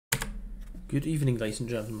Good evening, ladies and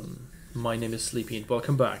gentlemen. My name is Sleepy and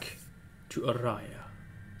welcome back to Araya.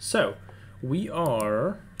 So, we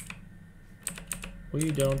don't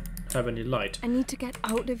have any light. I need to get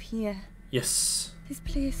out of here. Yes. This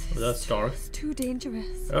place is That's dark. It's too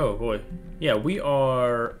dangerous. Oh boy. Yeah, we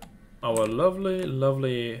are our lovely,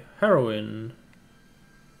 lovely heroine,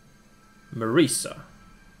 Marisa.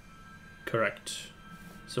 Correct.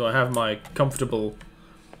 So I have my comfortable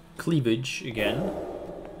cleavage again.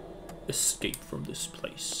 Escape from this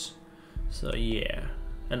place. So yeah.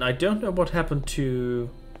 And I don't know what happened to...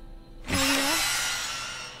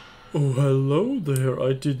 Oh, hello there.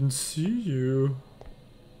 I didn't see you.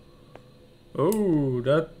 Oh,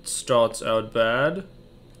 that starts out bad.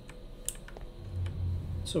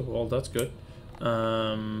 So, well, that's good.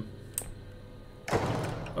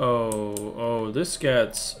 Oh, this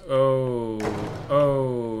gets...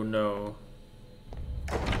 Oh, no.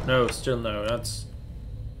 No, still no. That's...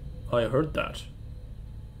 I heard that.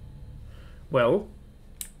 Well.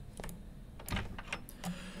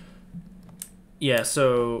 Yeah,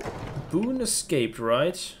 so... Boone escaped,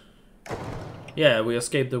 right? Yeah, we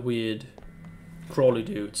escaped the weird crawly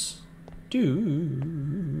dudes.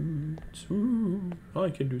 Dudes. Ooh, I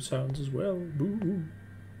can do sounds as well. Boo.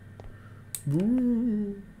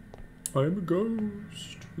 Boo. I'm a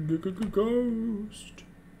ghost. Ghost.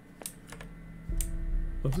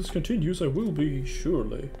 If this continues, I will be,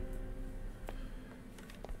 surely.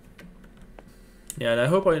 Yeah, and I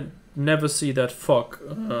hope I never see that fuck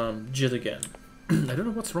Jit again. I don't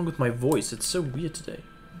know what's wrong with my voice. It's so weird today.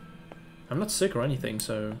 I'm not sick or anything,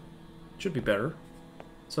 so it should be better.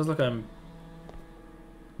 Sounds like I'm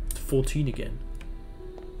 14 again.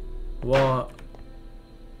 What?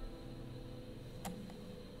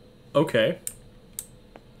 Okay.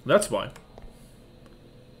 That's why.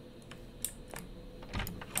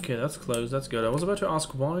 Okay, that's closed. That's good. I was about to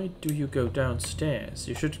ask, why do you go downstairs?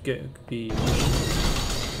 You should be...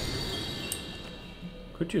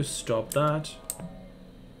 Could you stop that?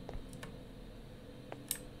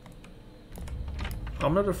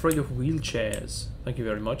 I'm not afraid of wheelchairs. Thank you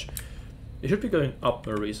very much. You should be going up,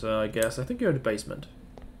 Marisa, I guess. I think you're in the basement.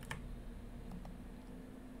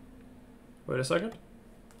 Wait a second.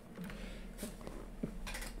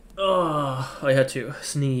 Oh, I had to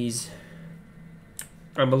sneeze.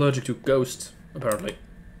 I'm allergic to ghosts, apparently.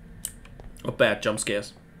 Or bad jump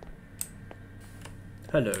scares.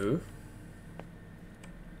 Hello.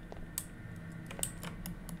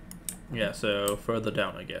 Yeah, so further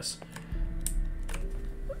down, I guess.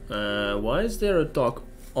 Why is there a dark,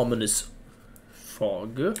 ominous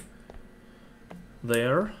fog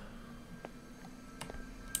there?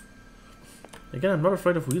 Again, I'm not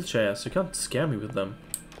afraid of wheelchairs. You can't scare me with them.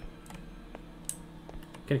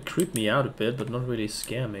 Can creep me out a bit, but not really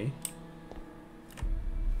scare me.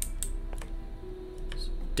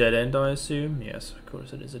 Dead end, I assume? Yes, of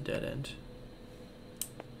course it is a dead end.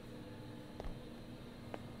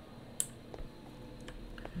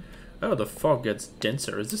 Oh, the fog gets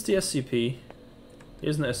denser. Is this the SCP? It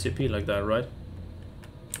isn't an SCP like that, right?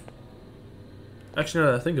 Actually,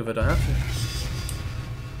 now that I think of it, I have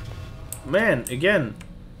to... Man, again!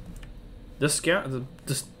 The scouts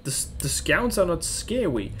are not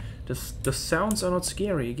scary. The sounds are not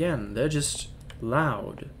scary again. They're just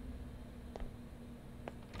loud.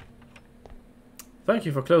 Thank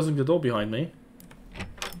you for closing the door behind me.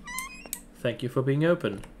 Thank you for being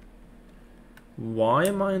open. Why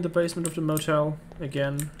am I in the basement of the motel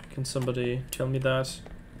again? Can somebody tell me that?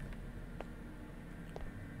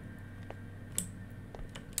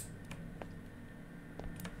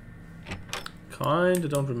 Kinda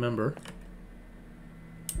don't remember.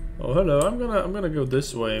 Oh, hello. I'm gonna go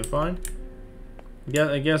this way. Fine. Yeah,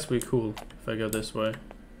 I guess we're cool if I go this way.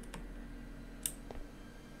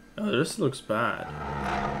 Oh, this looks bad.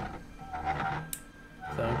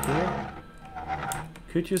 Thank you.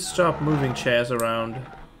 Could you stop moving chairs around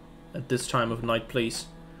at this time of night, please?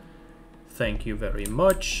 Thank you very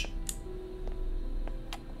much.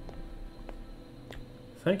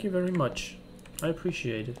 Thank you very much. I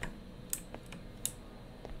appreciate it.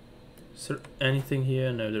 Is there anything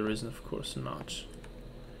here? No, there isn't, of course not.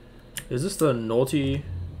 Is this the naughty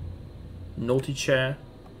chair?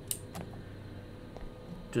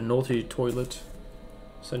 The naughty toilet,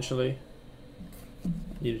 essentially.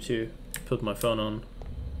 Needed to put my phone on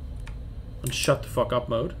shut the fuck up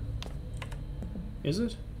mode. Is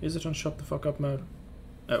it? Is it on shut the fuck up mode?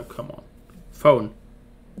 Oh, come on. Phone.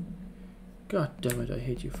 God damn it, I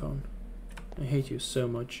hate you, phone. I hate you so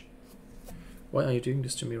much. Why are you doing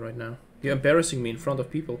this to me right now? You're embarrassing me in front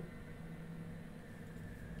of people.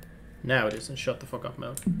 Now it is in shut the fuck up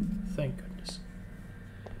mode. Thank goodness.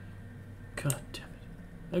 God damn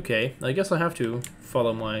it. Okay, I guess I have to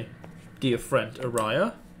follow my dear friend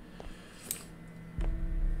Araya.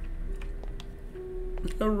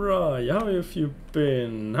 Araya, how have you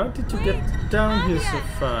been? How did you get down here so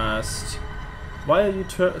fast? Why are you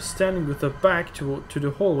standing with the back to the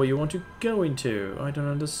hole where you want to go into? I don't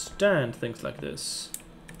understand things like this.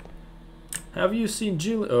 Have you seen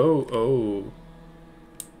Jill? Oh.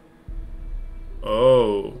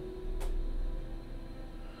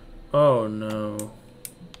 Oh no.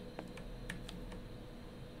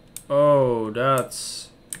 Oh, that's...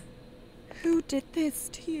 Who did this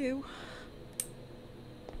to you?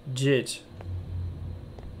 Jit.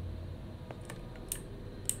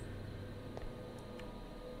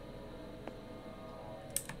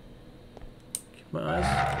 Keep my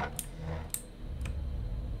eyes.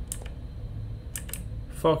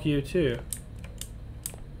 Fuck you too.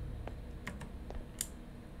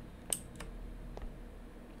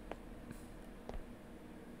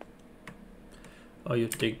 Oh, you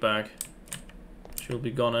Dickbag. She'll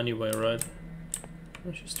be gone anyway, right?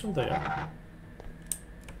 Oh, she's still there.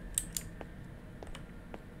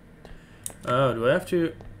 Oh, do I have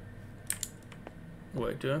to...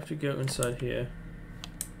 Wait, do I have to go inside here?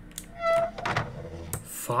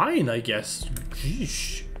 Fine, I guess.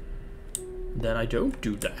 Jeez. Then I don't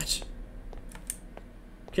do that.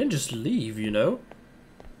 Can't just leave, you know?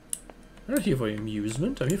 I'm not here for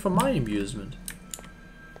amusement, I'm here for my amusement.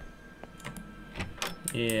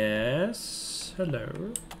 Yes,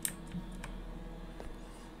 hello.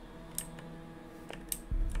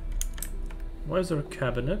 Why is there a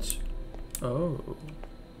cabinet? Oh.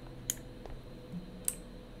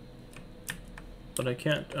 But I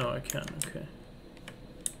can't, oh I can, okay.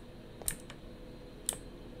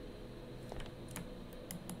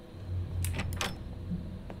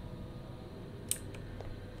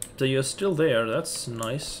 So you're still there, that's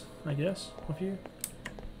nice, I guess, of you.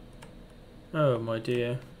 Oh my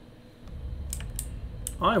dear.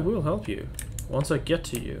 I will help you, once I get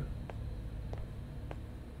to you.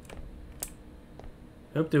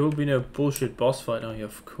 Hope there will be no bullshit boss fight. Oh yeah,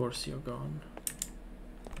 of course you're gone.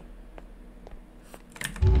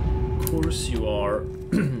 Of course you are.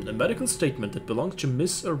 A medical statement that belongs to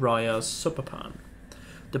Miss Araya Supapan.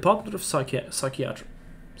 Department of Psychiatry,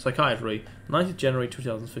 19th January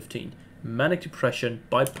 2015. Manic depression,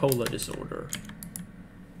 bipolar disorder.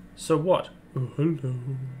 So what? Oh, hello.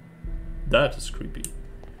 That is creepy.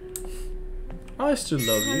 I still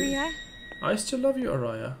love you. Araya? I still love you,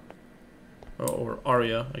 Araya. Or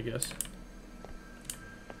Araya, I guess.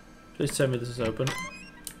 Please tell me this is open.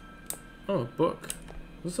 Oh, a book.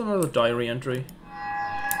 Is this another diary entry?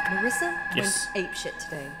 Marissa Yes. went apeshit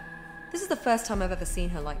today. This is the first time I've ever seen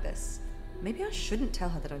her like this. Maybe I shouldn't tell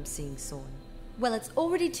her that I'm seeing Sorn. Well, it's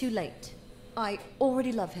already too late. I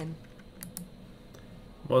already love him.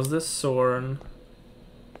 Was this Sorn?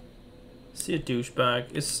 Is he a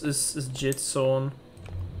douchebag? Is Jit Sorn?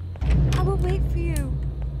 I will wait for you.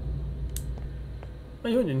 Oh,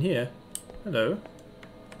 you're in here. Hello.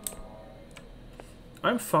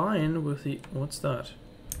 I'm fine with the... What's that?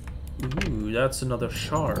 Ooh, that's another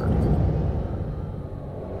shard.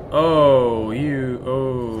 Oh, you...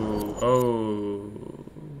 Oh.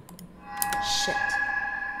 Shit.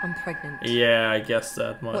 I'm pregnant. Yeah, I guess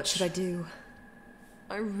that much. What should I do?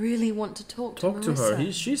 I really want to talk to Talk to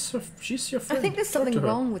Marissa. her. She's your friend. I think there's Talk to something her.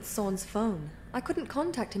 wrong with Sorn's phone. I couldn't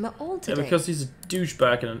contact him at all today. Yeah, because he's a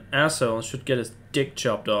douchebag and an asshole and should get his dick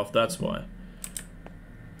chopped off, that's why.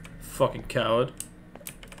 Fucking coward.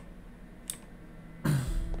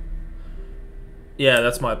 Yeah,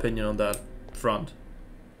 that's my opinion on that front.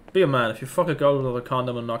 Be a man. If you fuck a girl without a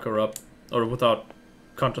condom and knock her up, or without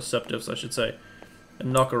contraceptives, I should say,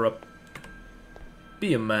 and knock her up,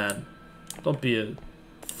 be a man. Don't be a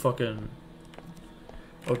fucking...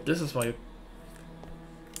 Oh, this is why you...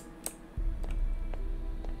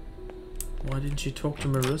 Why didn't she talk to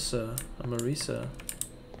Marissa? Or Marisa?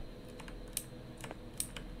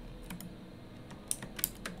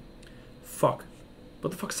 Fuck. What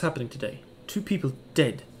the fuck is happening today? 2 people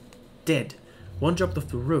dead. Dead. One jumped off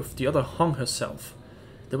the roof, the other hung herself.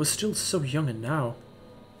 They were still so young, and now...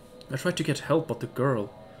 I tried to get help, but the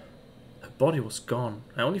girl... Her body was gone.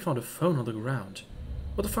 I only found a phone on the ground.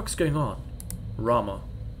 What the fuck is going on? Rama.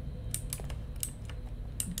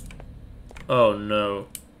 Oh no.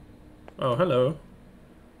 Oh, hello.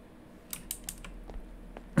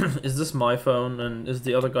 Is this my phone, and is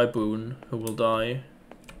the other guy Boone, who will die?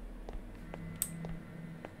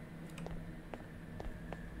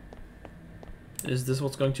 Is this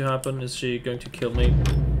what's going to happen? Is she going to kill me?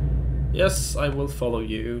 Yes, I will follow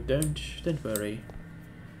you. Don't worry.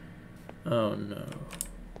 Oh no.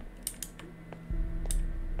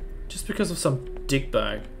 because of some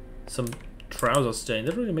dickbag, some trouser stain.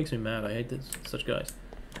 That really makes me mad. I hate such guys.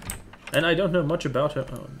 And I don't know much about her.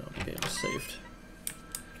 Oh no, the game is saved.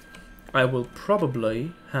 I will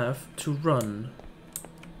probably have to run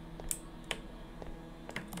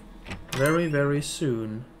very, very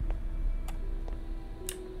soon.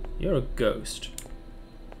 You're a ghost.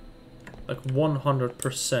 Like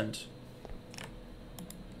 100%.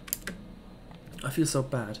 I feel so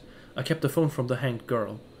bad. I kept the phone from the hanged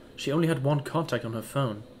girl. She only had one contact on her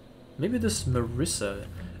phone. Maybe this Marissa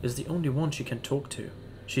is the only one she can talk to.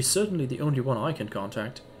 She's certainly the only one I can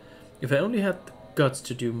contact. If I only had the guts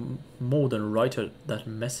to do more than write her that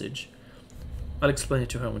message. I'll explain it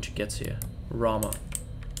to her when she gets here. Rama.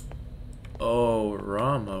 Oh,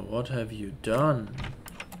 Rama, what have you done?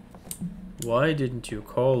 Why didn't you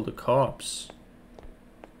call the cops?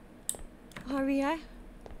 Araya?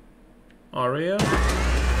 Araya?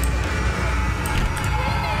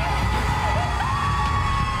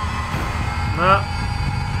 Ah.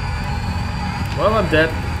 Well, I'm dead.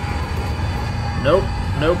 Nope,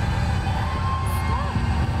 nope.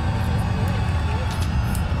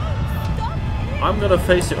 I'm gonna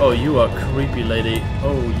face you. Oh, you are creepy, lady.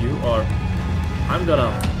 Oh, you are. I'm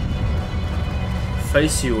gonna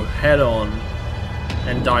face you head on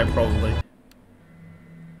and die probably.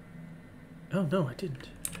 Oh no, I didn't.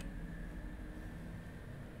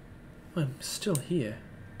 I'm still here.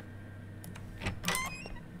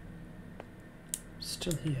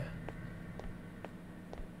 Still here.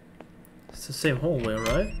 It's the same hallway,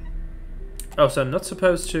 right? Oh, so I'm not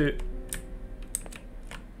supposed to...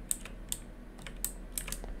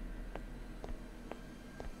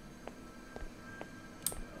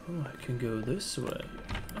 Oh, I can go this way.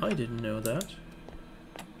 I didn't know that.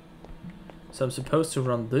 So I'm supposed to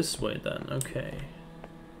run this way then, okay.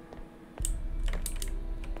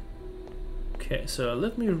 Okay, so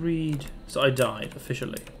let me read... So I died,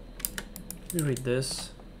 officially. Let me read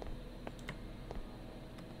this.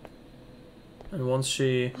 And once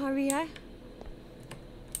she... Araya?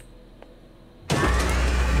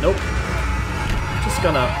 Nope. Just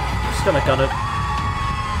gonna gun it.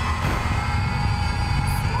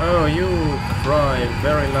 Oh, you cry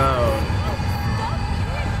very loud.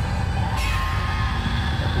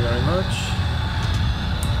 Thank you very much.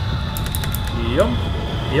 Yum,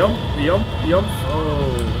 yum, yum, yum.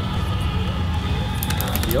 Oh.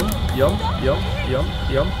 Yum, yum, yum, yum,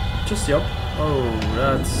 yum. Just yum. Oh,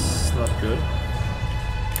 that's not good.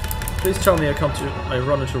 Please tell me I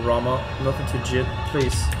run into Rama, not into Jit,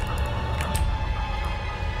 please.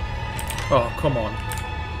 Oh, come on.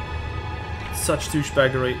 Such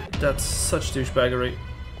douchebaggery. That's such douchebaggery.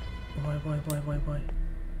 Why?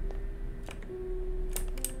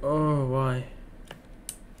 Oh, why?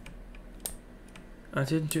 I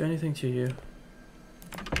didn't do anything to you.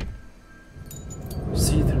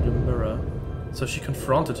 See through the mirror. So she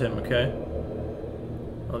confronted him, okay?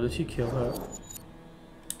 Oh, did he kill her?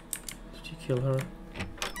 Did he kill her?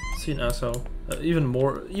 Is he an asshole? Even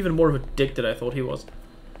more of a dick than I thought he was.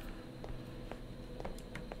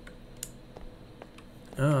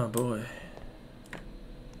 Oh boy.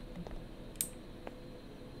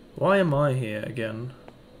 Why am I here again?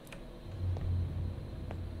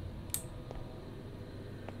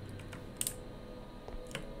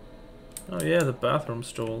 Oh yeah, the bathroom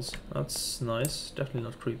stalls. That's nice. Definitely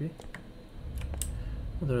not creepy.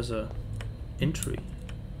 Oh, there's a entry.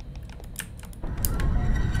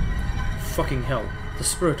 Fucking hell. The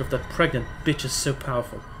spirit of that pregnant bitch is so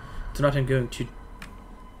powerful. Tonight I'm going to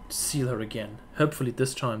seal her again. Hopefully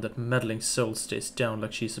this time that meddling soul stays down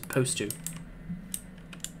like she's supposed to.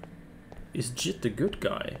 Is Jit the good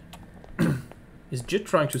guy? Is Jit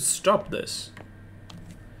trying to stop this?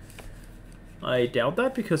 I doubt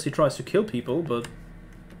that because he tries to kill people, but...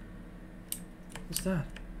 What's that?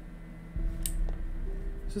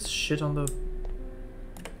 Is this shit on the...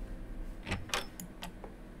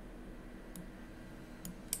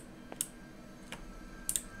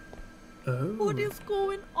 Oh. What is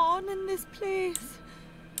going on in this place?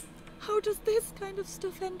 How does this kind of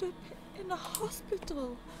stuff end up in a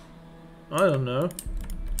hospital? I don't know.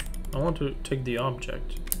 I want to take the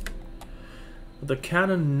object. The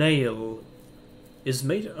cannon nail is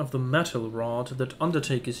made of the metal rod that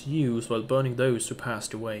undertakers use while burning those who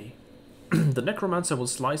passed away. The necromancer will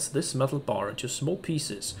slice this metal bar into small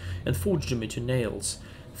pieces and forge them into nails,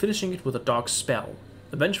 finishing it with a dark spell.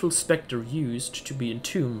 A vengeful spectre used to be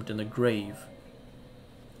entombed in a grave.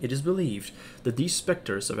 It is believed that these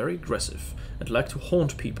spectres are very aggressive and like to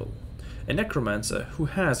haunt people. A necromancer who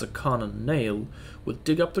has a cannon nail will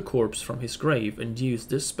dig up the corpse from his grave and use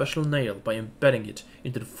this special nail by embedding it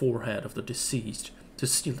into the forehead of the deceased to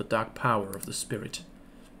seal the dark power of the spirit.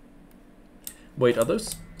 Wait, are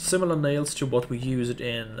those similar nails to what we used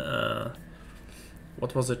in,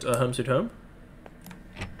 what was it, Home Sweet Home?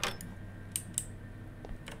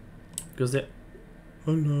 Because they...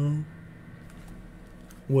 Hello.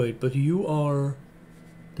 Wait, but you are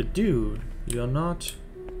the dude. You are not...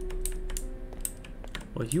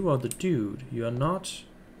 Well, you are the dude. You are not...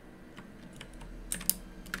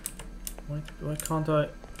 Why can't I...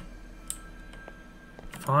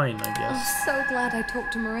 Fine, I guess. I'm so glad I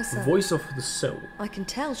talked to Marissa. Voice of the soul. I can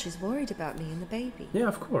tell she's worried about me and the baby. Yeah,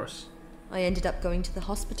 of course. I ended up going to the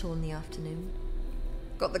hospital in the afternoon.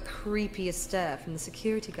 Got the creepiest stare from the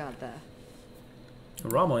security guard there.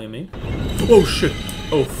 Rama, you mean? Oh shit!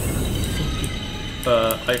 Oh,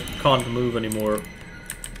 I can't move anymore.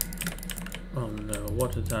 Oh no,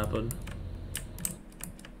 what had happened?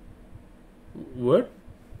 What?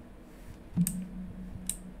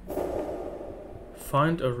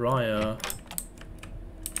 Find Araya.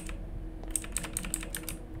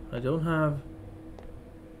 I don't have...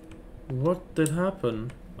 What did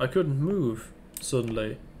happen? I couldn't move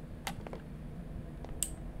suddenly.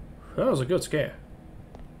 That was a good scare.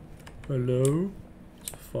 Hello?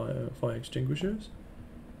 Fire extinguishers?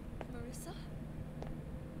 Marissa?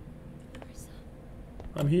 Marissa?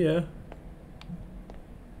 I'm here.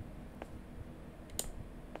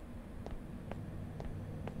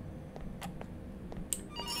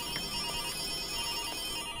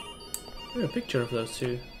 A picture of those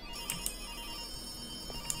two.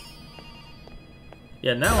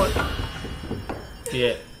 Yeah, now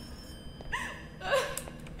yeah.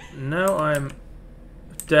 Now I'm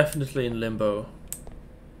definitely in limbo.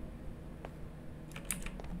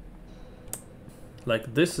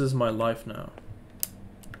 Like, this is my life now.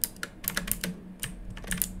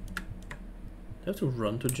 Do I have to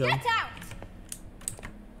run to jump? Get out!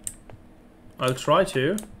 I'll try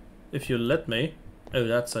to, if you let me. Oh,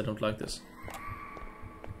 that's... I don't like this.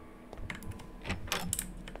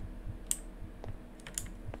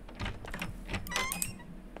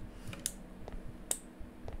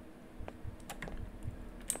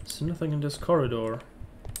 There's nothing in this corridor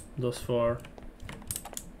thus far.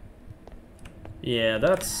 Yeah,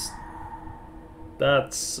 that's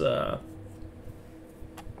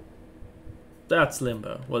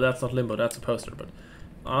limbo. Well, that's not limbo, that's a poster, but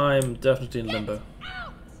I'm definitely in limbo.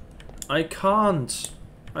 I can't.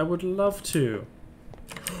 I would love to.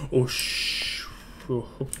 Oh, shh.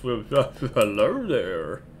 Hello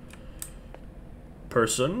there.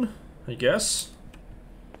 Person, I guess.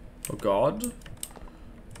 Oh, God.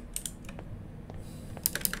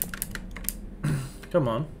 Come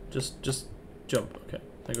on. Just jump. Okay.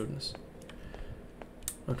 Thank goodness.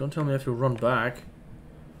 Oh, don't tell me I have to run back.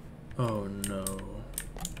 Oh, no.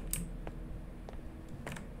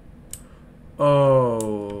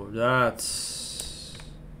 Oh, that's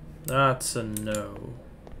a no.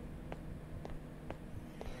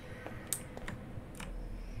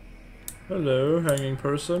 Hello, hanging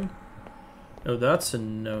person. Oh, that's a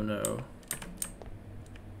no-no.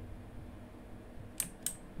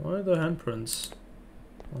 Why are the handprints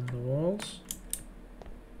on the walls?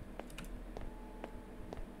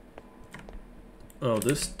 Oh,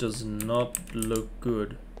 this does not look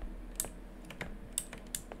good.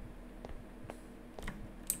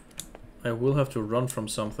 I will have to run from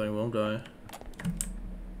something, won't I?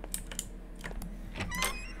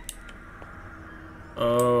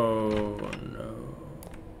 Oh no.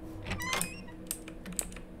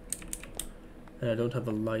 And I don't have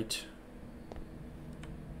a light.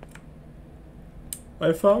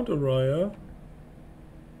 I found Araya.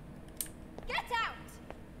 Get out!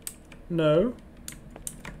 No.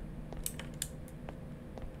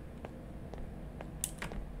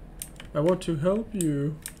 I want to help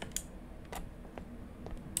you.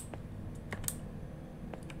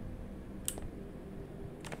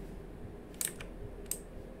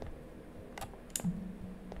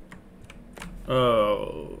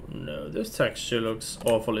 Oh no, this texture looks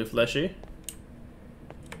awfully fleshy.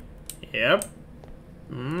 Yep.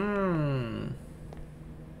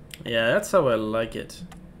 Yeah, that's how I like it.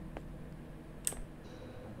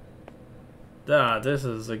 Ah, this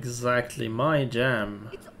is exactly my jam.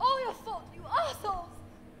 It's all your fault, you assholes!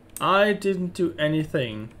 I didn't do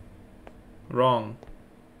anything wrong.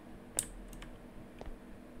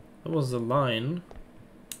 That was the line.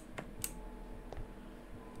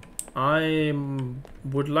 I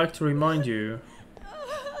would like to remind you,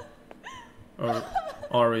 or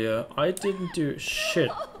Araya, I didn't do shit.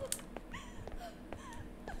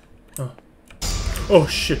 Oh, oh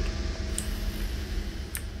shit.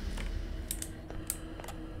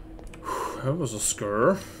 That was a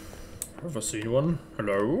scare. Ever seen one?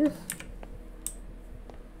 Hello?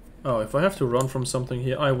 Oh, if I have to run from something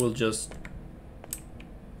here, I will just...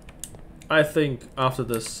 I think after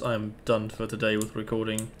this I'm done for today with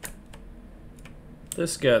recording.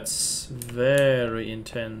 This gets very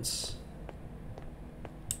intense.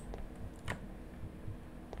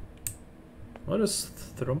 What is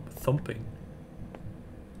thumping?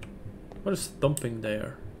 What is thumping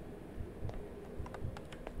there?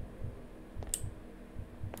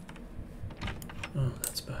 Oh,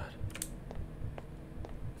 that's bad.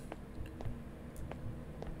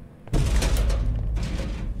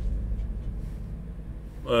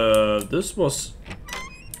 This was...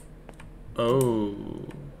 Oh.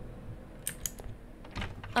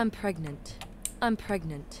 I'm pregnant. I'm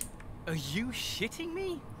pregnant. Are you shitting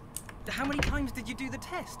me? How many times did you do the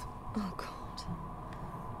test? Oh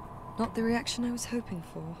god. Not the reaction I was hoping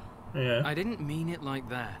for. Yeah. I didn't mean it like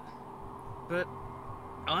that. But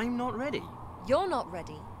I'm not ready. You're not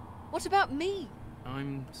ready. What about me?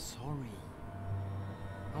 I'm sorry.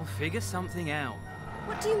 I'll figure something out.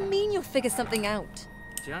 What do you mean you'll figure something out?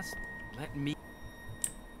 Just let me...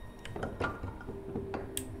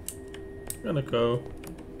 Gonna go.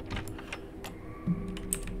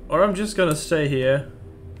 Or I'm just gonna stay here.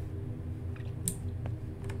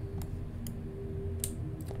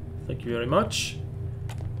 Thank you very much.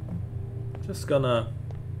 Just gonna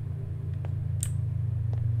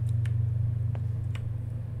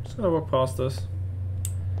walk past this.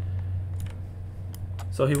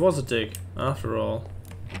 So he was a dick, after all.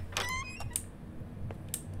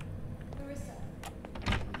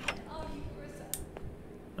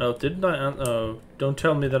 Oh, didn't I? Oh, don't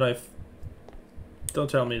tell me that I've... Don't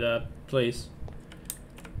tell me that, please.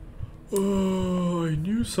 Oh, I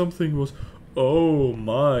knew something was... Oh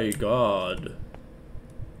my god.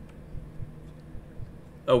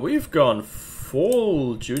 Oh, we've gone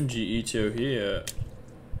full Junji Ito here.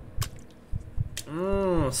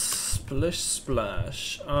 Splish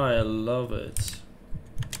splash. I love it.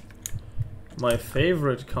 My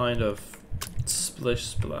favorite kind of splish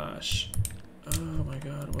splash. Oh my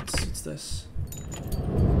god, what's this?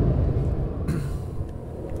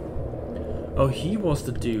 Oh, he was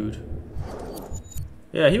the dude.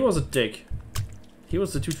 Yeah, he was a dick. He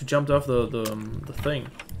was the dude who jumped off the thing.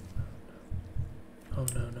 Oh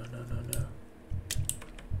no no no no no.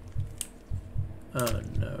 Oh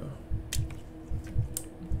no.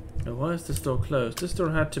 Now why is this door closed? This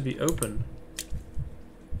door had to be open.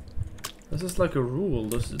 This is like a rule.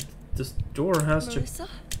 This door has Marissa? to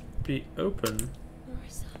be open.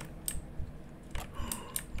 Marissa?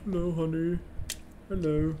 Hello, honey.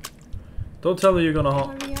 Hello. Don't tell me you're gonna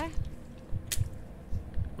Araya?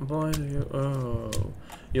 Why do you... Oh.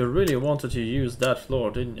 You really wanted to use that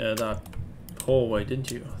floor, didn't you? That hallway,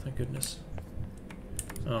 didn't you? Oh, thank goodness.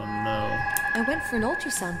 Oh no. I went for an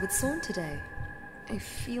ultrasound with Sorn today. I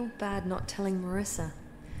feel bad not telling Marissa.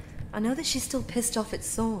 I know that she's still pissed off at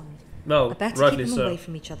Sorn. Well, I better keep rightly them so. away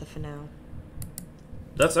from each other for now.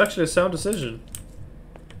 That's actually a sound decision.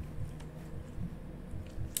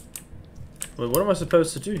 Wait, what am I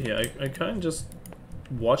supposed to do here? I can't just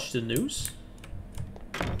watch the news?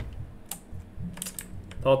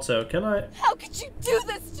 Thought so. Can I? How could you do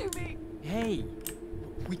this to me? Hey,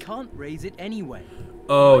 we can't raise it anyway.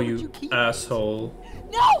 Oh, Why would you you keep it? asshole.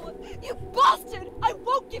 No! You bastard! I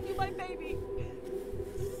won't give you my baby!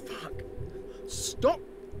 Fuck. Stop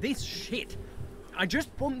this shit. I just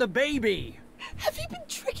want the baby. Have you been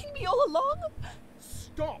tricking me all along?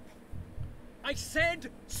 Stop. I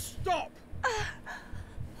said stop.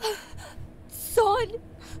 Son!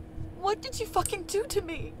 What did you fucking do to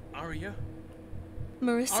me? Araya.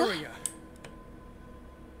 Marissa? Araya.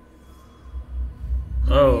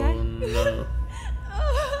 Oh no.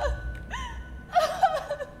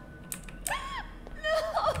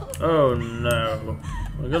 Oh no.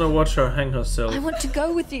 We're gonna watch her hang herself. I want to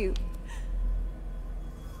go with you.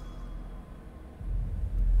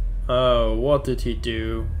 Oh, what did he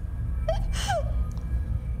do?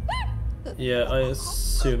 Yeah, I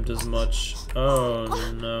assumed as much. Oh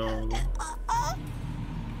no.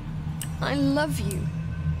 I love you.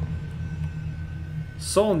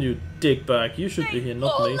 Son, you dickbag. You should be here,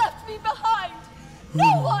 not all me. left me behind!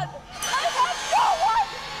 No one! I have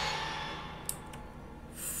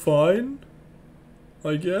Fine.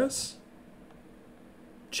 I guess.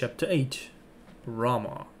 Chapter 8.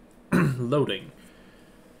 Rama. Loading.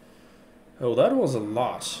 Oh, that was a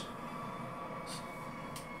lot.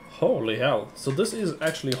 Holy hell. So this is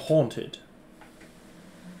actually haunted.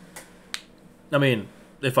 I mean,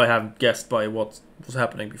 if I haven't guessed by what was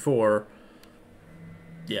happening before.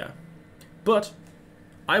 Yeah. But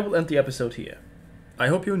I will end the episode here. I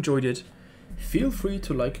hope you enjoyed it. Feel free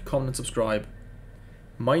to like, comment, and subscribe.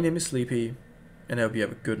 My name is Sleepy, and I hope you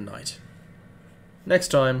have a good night. Next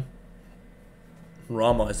time,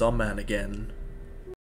 Rama is our man again.